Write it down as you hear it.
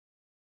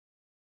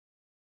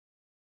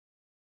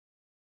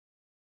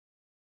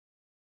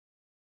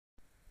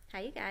Hi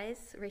you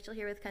guys, Rachel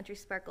here with Country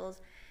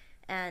Sparkles,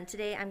 and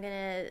today I'm going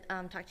to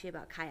talk to you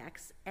about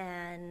kayaks.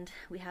 And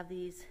we have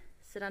these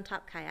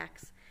sit-on-top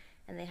kayaks,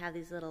 and they have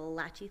these little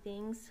latchy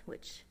things,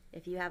 which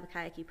if you have a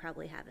kayak you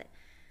probably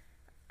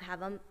have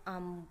them.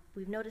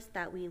 We've noticed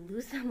that we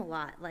lose them a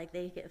lot, like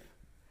they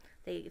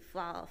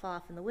fall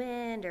off in the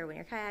wind or when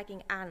you're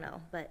kayaking, I don't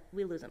know, but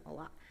we lose them a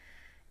lot.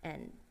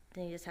 And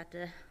then you just have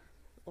to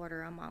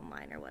order them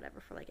online or whatever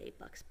for like $8,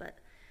 but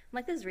I'm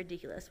like, this is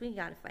ridiculous. We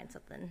gotta find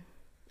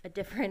a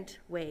different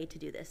way to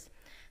do this.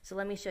 So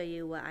let me show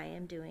you what I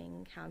am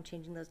doing, how I'm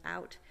changing those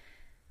out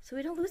so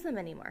we don't lose them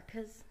anymore,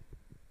 because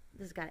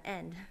this has got to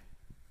end.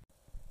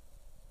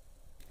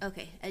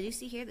 Okay, as you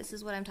see here, this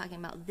is what I'm talking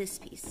about, this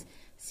piece.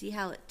 See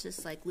how it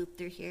just like looped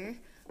through here?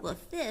 Well,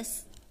 if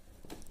this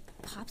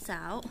pops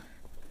out,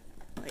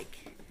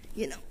 like,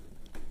 you know,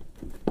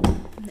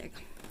 there you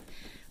go,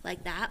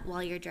 like that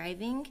while you're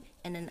driving,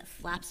 and then it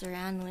flaps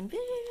around in the wind,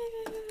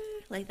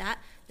 like that,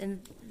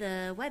 then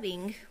the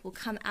webbing will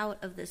come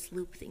out of this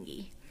loop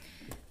thingy.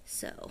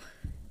 So,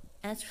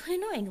 and it's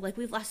really annoying. Like,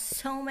 we've lost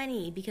so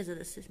many because of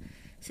this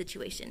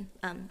situation.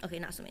 Okay,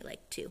 not so many,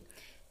 like 2.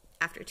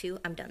 After 2,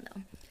 I'm done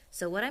though.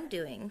 So what I'm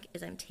doing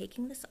is I'm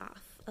taking this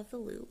off of the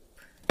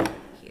loop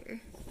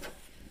here.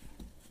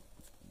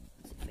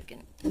 Let's see if I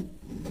can.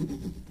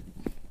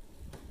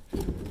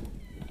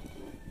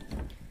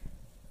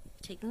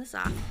 Taking this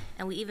off,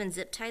 and we even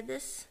zip tied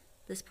this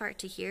part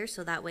to here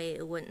so that way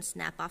it wouldn't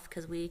snap off,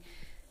 because we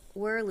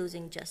were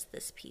losing just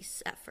this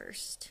piece at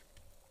first.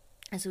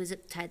 And so we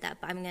zip tied that,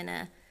 but I'm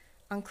gonna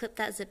unclip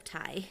that zip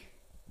tie,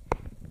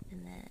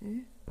 and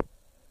then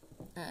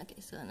okay,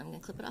 so then I'm gonna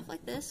clip it off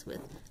like this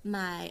with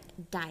my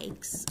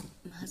dikes.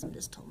 My husband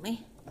just told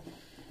me.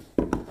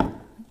 Like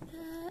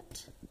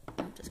that.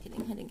 I'm just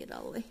kidding, I didn't get it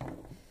all the way.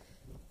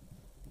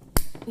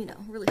 You know,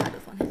 really hard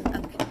with one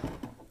hand. Okay.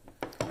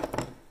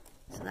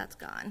 So that's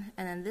gone.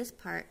 And then this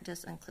part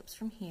just unclips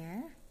from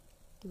here.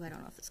 Ooh, I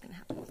don't know if it's going to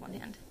happen with one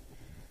hand.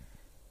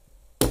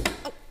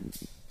 Oh!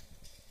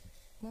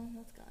 Well,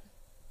 that's gone.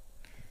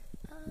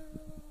 Oh,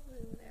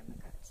 there, my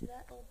God. See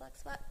that little black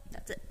spot?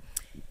 That's it.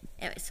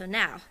 Anyway, so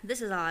now, this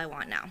is all I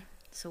want now.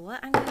 So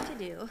what I'm going to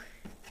do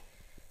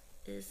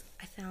is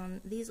I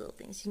found these little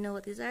things. You know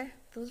what these are?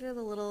 Those are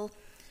the little,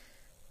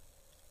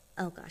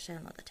 oh gosh, I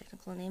don't know what the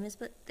technical name is,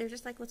 but they're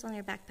just like what's on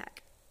your backpack.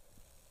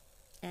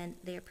 And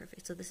they are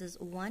perfect. So this is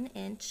 1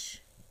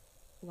 inch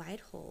wide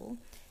hole,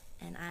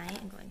 and I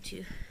am going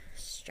to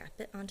strap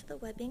it onto the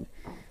webbing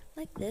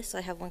like this. So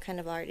I have one kind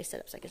of already set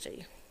up so I can show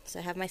you. So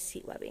I have my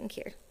seat webbing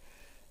here,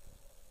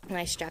 and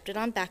I strapped it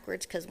on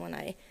backwards because when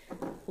I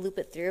loop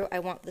it through, I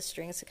want the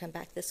strings to come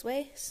back this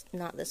way,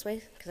 not this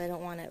way, because I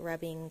don't want it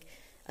rubbing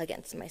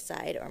against my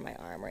side or my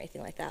arm or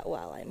anything like that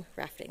while I'm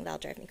rafting. That'll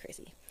drive me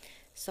crazy.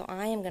 So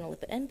I am going to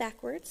loop it in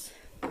backwards,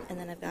 and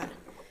then I've got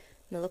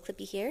my little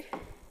clippy here.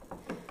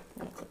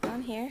 I'm going to clip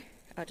on here.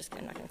 Oh, just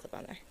kidding, I'm not going to clip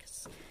on there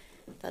because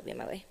that'll be in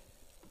my way.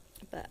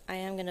 But I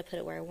am going to put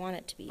it where I want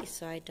it to be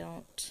so I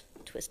don't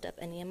twist up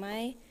any of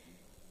my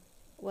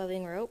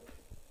webbing rope.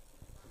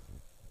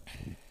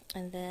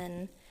 And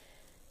then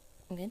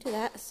I'm going to do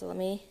that. So let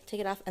me take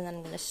it off, and then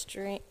I'm going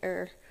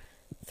to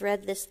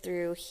thread this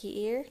through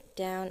here,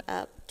 down,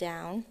 up,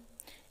 down,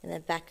 and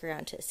then back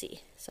around to a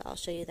C. So I'll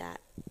show you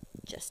that in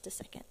just a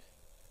second.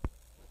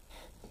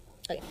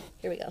 Okay,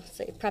 here we go.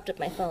 So I propped up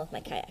my phone with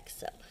my kayak.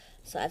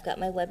 So I've got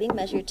my webbing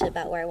measured to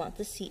about where I want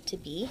the seat to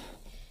be.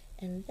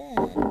 And then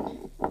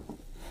I'm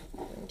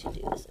going to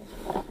do this.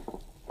 I'm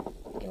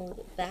going to loop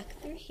it back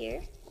through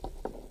here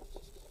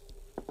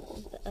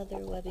with the other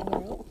webbing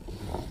rope.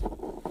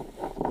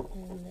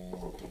 And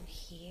then through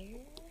here.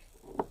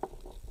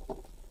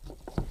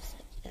 Just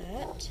like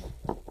that.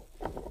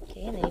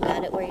 Okay, and then you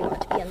got it where you want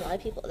it to be. And a lot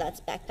of people,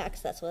 that's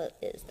backpacks, that's what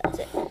it is, that's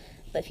it.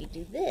 But if you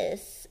do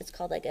this, it's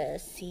called like a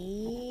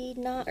C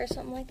knot or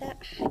something like that.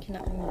 I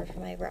cannot remember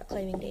from my rock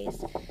climbing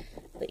days.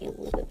 But you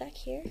loop it back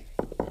here,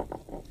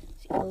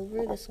 see,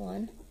 over this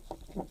one,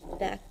 and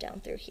back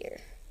down through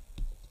here.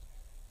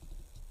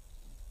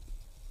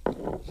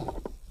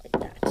 Like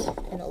that.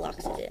 And it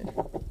locks it in.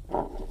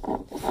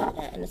 Like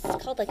that. And it's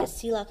called like a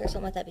C lock or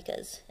something like that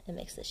because it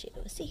makes the shape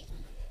of a C.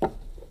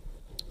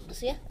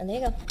 So yeah, and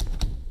there you go.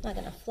 Not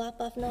gonna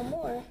flop off no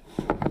more.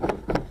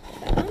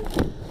 Back on.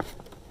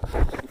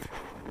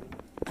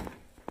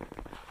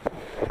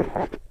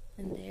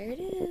 And there it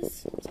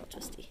is. It's all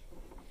twisty.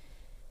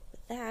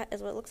 But that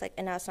is what it looks like.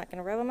 And now it's not going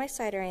to rub on my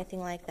side or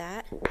anything like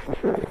that.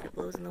 And if it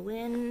blows in the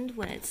wind,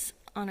 when it's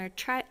on our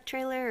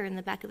trailer or in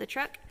the back of the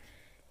truck,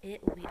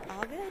 it will be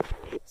all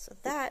good. So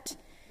that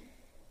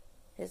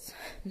is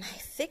my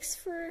fix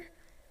for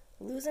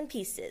losing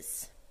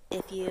pieces.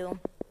 If you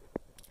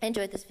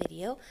enjoyed this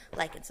video,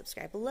 like and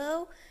subscribe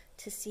below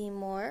to see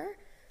more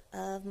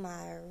of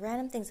my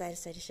random things I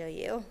decided to show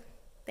you.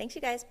 Thanks,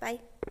 you guys.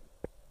 Bye.